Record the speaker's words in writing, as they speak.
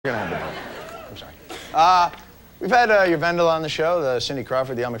We're gonna have the I'm sorry. We've had your Vendel on the show, the Cindy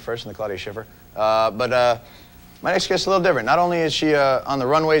Crawford, the Elle McPherson, the Claudia Schiffer. But my next guest is a little different. Not only is she on the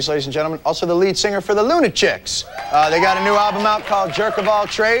runways, ladies and gentlemen, also the lead singer for the Lunachicks. They got a new album out called Jerk of All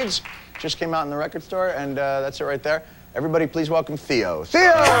Trades. Just came out in the record store, and that's it right there. Everybody, please welcome Theo.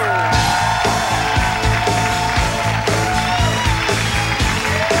 Theo!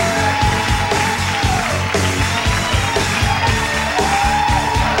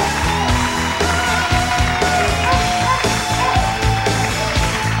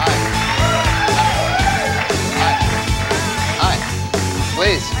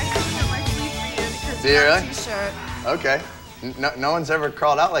 Please. I can get my sleeve for you because do you really? T-shirt. Okay. No one's ever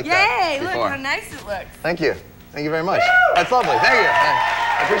crawled out like that before. Yay! Look how nice it looks. Thank you. Thank you very much. That's lovely. Thank you.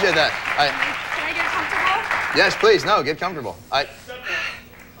 I appreciate that. Can I get comfortable? Yes, please. No, get comfortable. I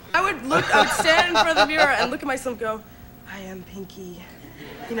would stand in front of the mirror and look at myself and go, I am Pinky.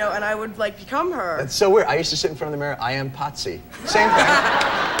 You know, and I would like become her. That's so weird. I used to sit in front of the mirror, I am Potsy. Same thing.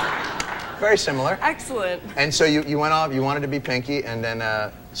 Very similar. Excellent. And so you went off, you wanted to be Pinky, and then,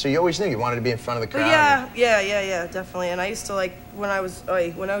 so you always knew you wanted to be in front of the crowd. Yeah, definitely. And I used to like, when I was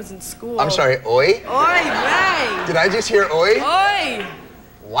in school. I'm sorry, oi? Oi, right. Did I just hear oi? Oi.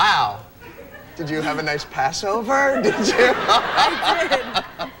 Wow. Did you have a nice Passover? Did you? I did.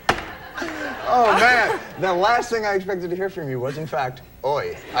 Oh man, the last thing I expected to hear from you was in fact,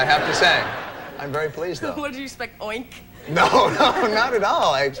 oi, I have to say. I'm very pleased though. What did you expect, oink? No, not at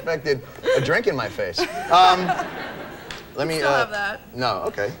all. I expected a drink in my face. Let me. Still have that. No,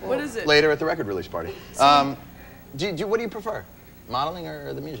 okay. Well, what is it? Later at the record release party. What do you prefer, modeling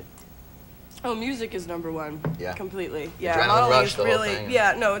or the music? Oh, music is #1. Yeah. Completely. Yeah. Adrenaline Modeling rush, is the whole really. thing.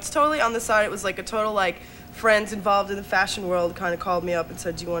 Yeah. No, it's totally on the side. It was like a total like friends involved in the fashion world kind of called me up and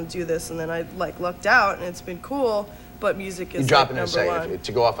said, "Do you want to do this?" And then I like lucked out, and it's been cool. But music is. You drop like, it and #1. say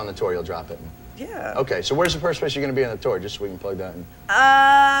to go off on the tour, you'll drop it. Yeah. Okay, so where's the first place you're going to be on the tour, just so we can plug that in?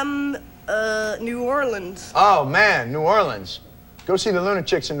 New Orleans. Oh, man, New Orleans. Go see the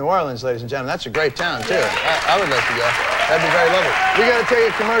Lunachicks in New Orleans, ladies and gentlemen. That's a great town, too. I would like to go. That'd be very lovely. We got to take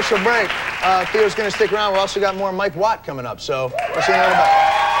a commercial break. Theo's going to stick around. We also got more Mike Watt coming up, so we'll see you in a little bit.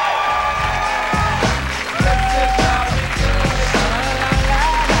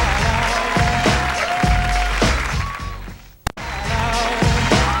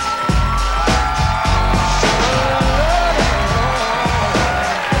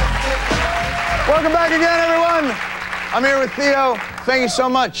 Welcome back again, everyone. I'm here with Theo. Thank you so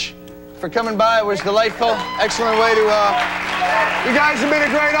much for coming by. It was delightful. Excellent way to, you guys have been a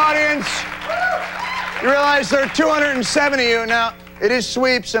great audience. You realize there are 270 of you. Now, it is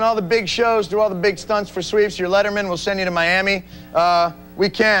sweeps and all the big shows do all the big stunts for sweeps. Your Letterman will send you to Miami. We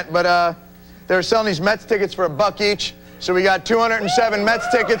can't, but they're selling these Mets tickets for $1 each. So we got 207 Mets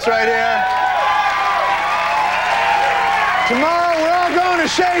tickets right here. Tomorrow, we're all going to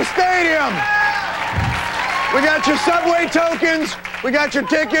Shea Stadium. We got your subway tokens. We got your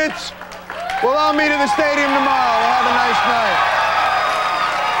tickets. We'll all meet at the stadium tomorrow. We'll have a nice night.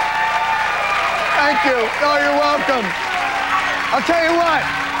 Thank you. Oh, you're welcome. I'll tell you what.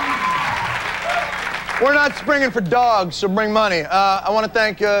 We're not springing for dogs, so bring money. I want to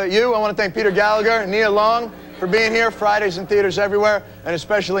thank you. I want to thank Peter Gallagher and Nia Long for being here. Fridays in theaters everywhere, and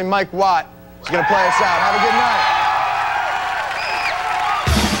especially Mike Watt is going to play us out. Have a good night.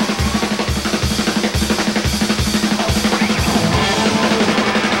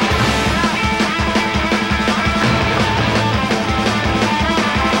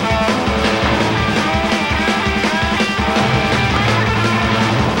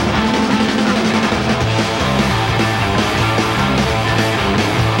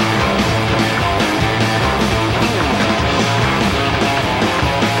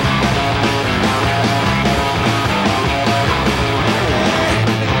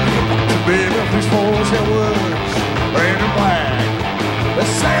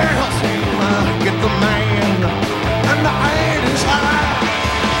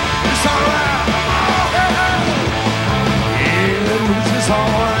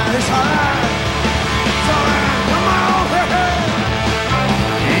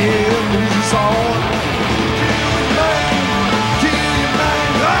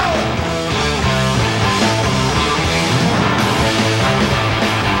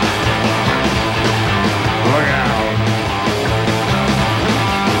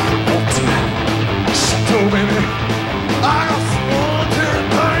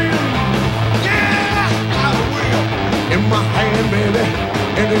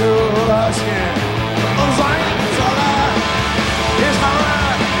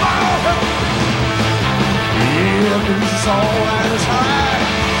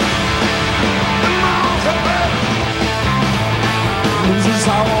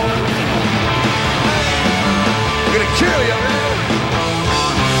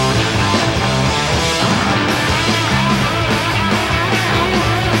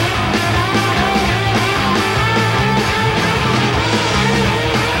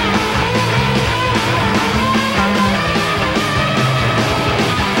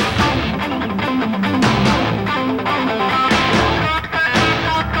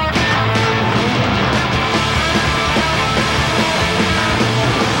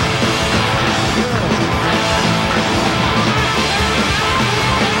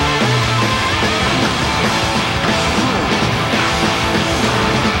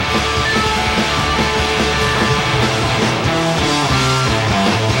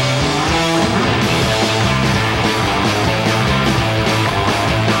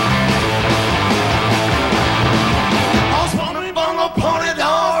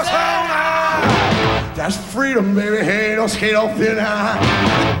 That's freedom, baby. Hey, don't skate off thin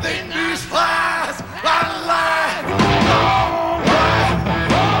high.